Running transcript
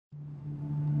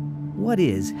What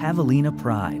is Javelina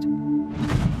pride?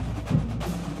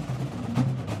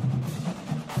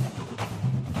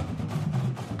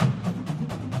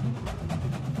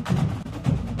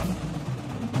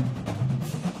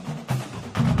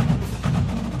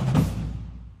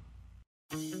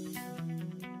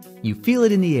 You feel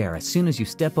it in the air as soon as you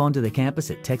step onto the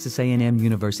campus at Texas A&M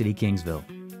University-Kingsville.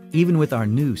 Even with our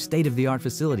new state-of-the-art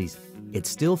facilities, it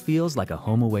still feels like a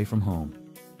home away from home.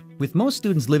 With most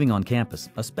students living on campus,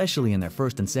 especially in their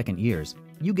first and second years,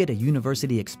 you get a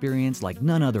university experience like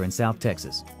none other in South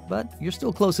Texas, but you're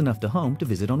still close enough to home to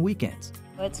visit on weekends.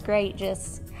 It's great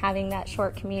just having that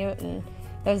short commute, and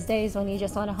those days when you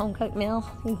just want a home-cooked meal,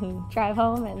 you can drive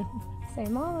home and say,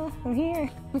 "Mama, I'm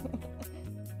here."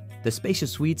 The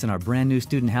spacious suites in our brand new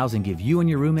student housing give you and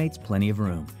your roommates plenty of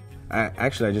room. I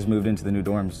just moved into the new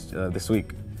dorms this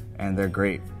week, and they're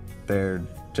great. They're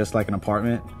just like an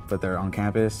apartment, but they're on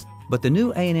campus. But the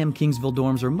new A&M Kingsville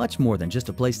dorms are much more than just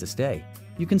a place to stay.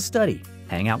 You can study,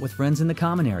 hang out with friends in the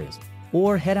common areas,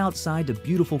 or head outside to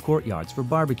beautiful courtyards for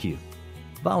barbecue,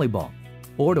 volleyball,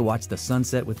 or to watch the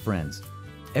sunset with friends.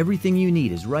 Everything you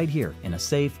need is right here in a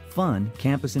safe, fun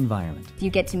campus environment. You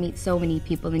get to meet so many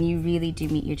people, and you really do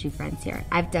meet your true friends here.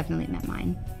 I've definitely met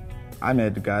mine. I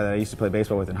met a guy that I used to play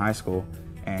baseball with in high school,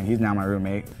 and he's now my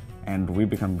roommate, and we've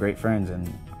become great friends,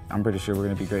 and I'm pretty sure we're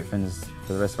going to be great friends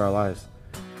for the rest of our lives.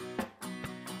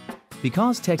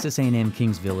 Because Texas A&M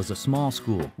Kingsville is a small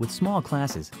school with small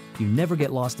classes, you never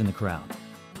get lost in the crowd.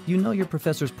 You know your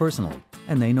professors personally,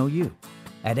 and they know you.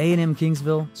 At A&M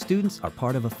Kingsville, students are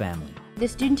part of a family. The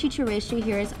student-teacher ratio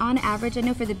here is, on average, I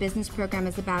know for the business program,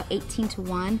 is about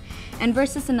 18:1, and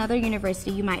versus another university,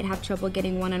 you might have trouble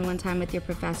getting one-on-one time with your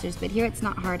professors, but here it's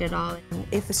not hard at all.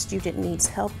 If a student needs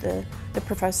help, the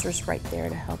professor's right there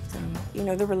to help them. You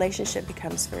know, the relationship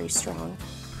becomes very strong.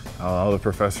 All the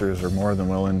professors are more than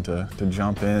willing to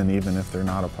jump in, even if they're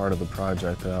not a part of the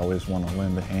project. They always want to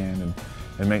lend a hand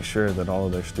and make sure that all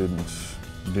of their students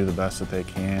do the best that they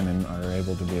can and are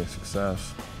able to be a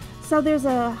success. So there's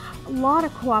a lot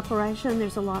of cooperation,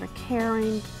 there's a lot of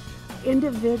caring,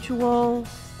 individual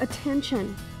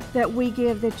attention that we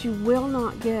give that you will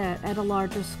not get at a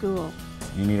larger school.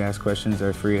 You need to ask questions.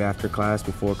 They're free after class,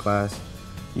 before class.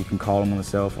 You can call them on the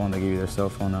cell phone. They give you their cell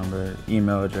phone number,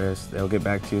 email address. They'll get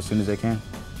back to you as soon as they can.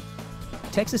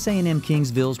 Texas A&M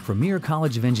Kingsville's premier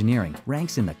College of Engineering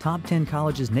ranks in the top 10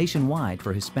 colleges nationwide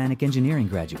for Hispanic engineering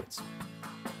graduates.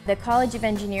 The College of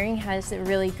Engineering has a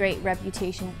really great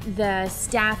reputation. The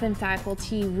staff and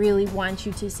faculty really want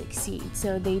you to succeed,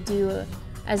 so they do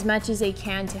as much as they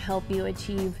can to help you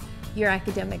achieve your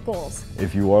academic goals.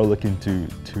 If you are looking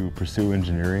to pursue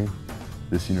engineering,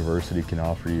 this university can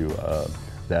offer you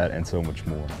that and so much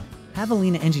more.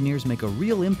 Javelina engineers make a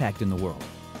real impact in the world,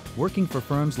 working for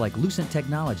firms like Lucent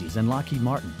Technologies and Lockheed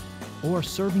Martin, or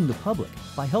serving the public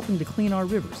by helping to clean our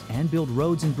rivers and build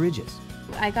roads and bridges.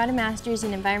 I got a master's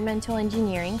in environmental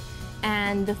engineering,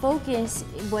 and the focus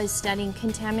was studying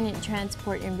contaminant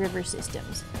transport in river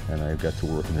systems. And I got to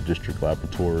work in the district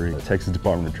laboratory, the Texas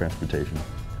Department of Transportation,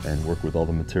 and work with all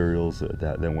the materials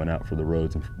that then went out for the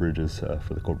roads and for bridges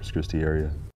for the Corpus Christi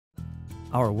area.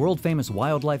 Our world-famous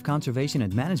wildlife conservation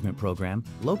and management program,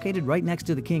 located right next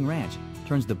to the King Ranch,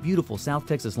 turns the beautiful South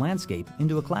Texas landscape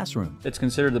into a classroom. It's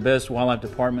considered the best wildlife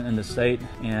department in the state,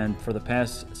 and for the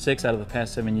past 6 out of the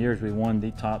past 7 years, we won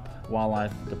the top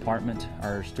wildlife department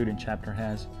our student chapter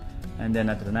has. And then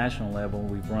at the national level,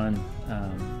 we've run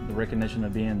the recognition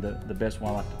of being the best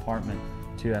wildlife department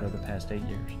 2 out of the past 8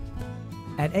 years.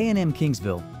 At A&M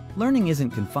Kingsville, learning isn't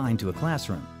confined to a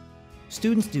classroom.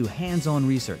 Students do hands-on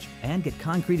research and get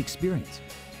concrete experience.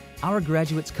 Our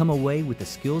graduates come away with the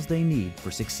skills they need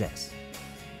for success.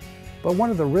 But one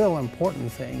of the real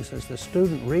important things is the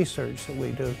student research that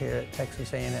we do here at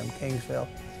Texas A&M Kingsville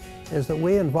is that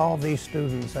we involve these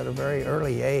students at a very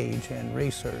early age in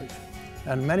research.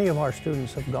 And many of our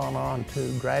students have gone on to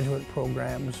graduate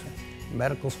programs,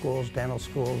 medical schools, dental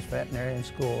schools, veterinarian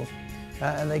schools,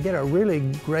 and they get a really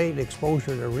great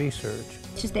exposure to research.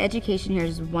 Just the education here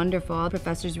is wonderful.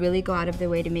 Professors really go out of their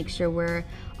way to make sure we're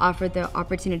offered the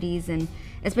opportunities, and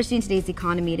especially in today's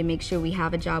economy, to make sure we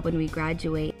have a job when we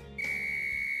graduate.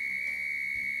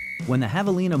 When the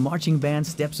Javelina marching band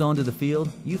steps onto the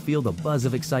field, you feel the buzz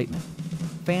of excitement.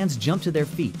 Fans jump to their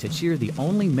feet to cheer the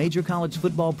only major college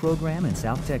football program in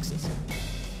South Texas.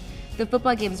 The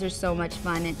football games are so much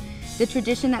fun, and the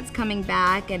tradition that's coming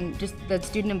back and just the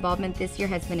student involvement this year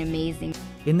has been amazing.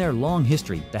 In their long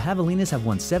history, the Javelinas have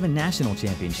won 7 national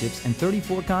championships and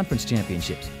 34 conference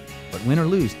championships. But win or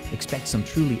lose, expect some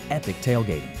truly epic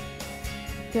tailgating.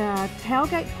 The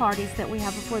tailgate parties that we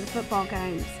have before the football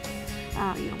games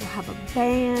We'll have a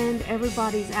band,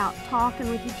 everybody's out talking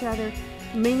with each other,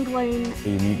 mingling.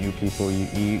 You meet new people, you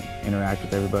eat, interact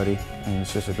with everybody, and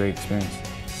it's just a great experience.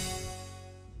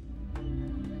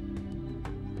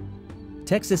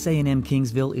 Texas A&M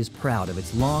Kingsville is proud of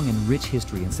its long and rich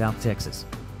history in South Texas.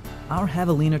 Our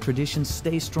Javelina traditions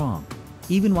stay strong,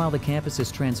 even while the campus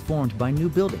is transformed by new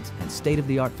buildings and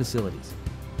state-of-the-art facilities.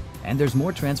 And there's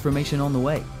more transformation on the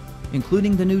way,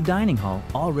 including the new dining hall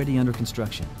already under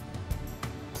construction.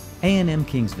 A&M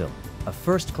Kingsville, a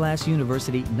first-class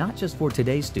university not just for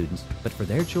today's students, but for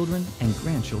their children and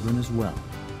grandchildren as well.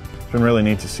 It's been really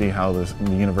neat to see how the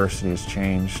university has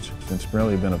changed. It's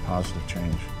really been a positive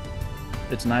change.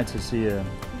 It's nice to see a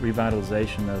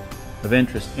revitalization of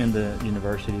interest in the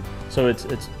university. So it's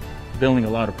building a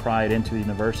lot of pride into the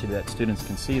university that students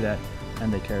can see that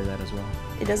and they carry that as well.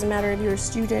 It doesn't matter if you're a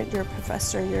student, you're a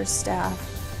professor, you're a staff,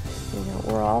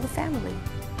 we're all the family.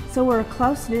 So we're a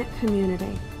close-knit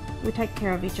community. We take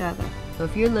care of each other. So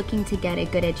if you're looking to get a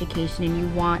good education and you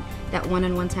want that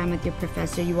one-on-one time with your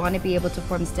professor, you want to be able to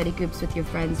form study groups with your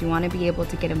friends, you want to be able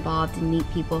to get involved and meet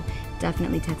people,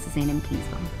 definitely Texas A&M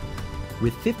Kingsville.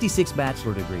 With 56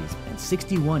 bachelor degrees and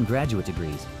 61 graduate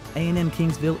degrees, A&M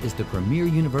Kingsville is the premier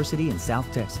university in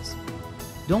South Texas.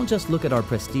 Don't just look at our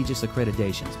prestigious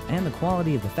accreditations and the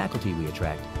quality of the faculty we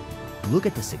attract. Look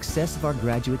at the success of our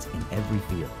graduates in every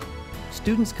field.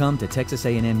 Students come to Texas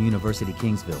A&M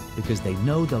University-Kingsville because they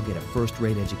know they'll get a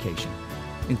first-rate education,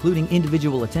 including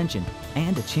individual attention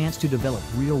and a chance to develop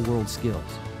real-world skills.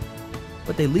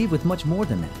 But they leave with much more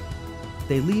than that.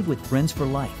 They leave with friends for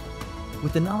life,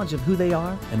 with the knowledge of who they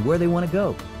are and where they want to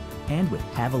go, and with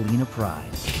Javelina pride.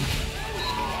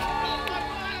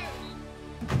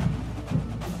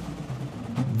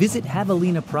 Visit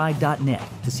javelinapride.net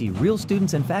to see real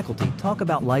students and faculty talk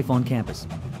about life on campus,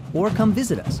 or come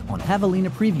visit us on Javelina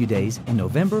Preview Days in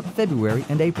November, February,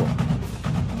 and April.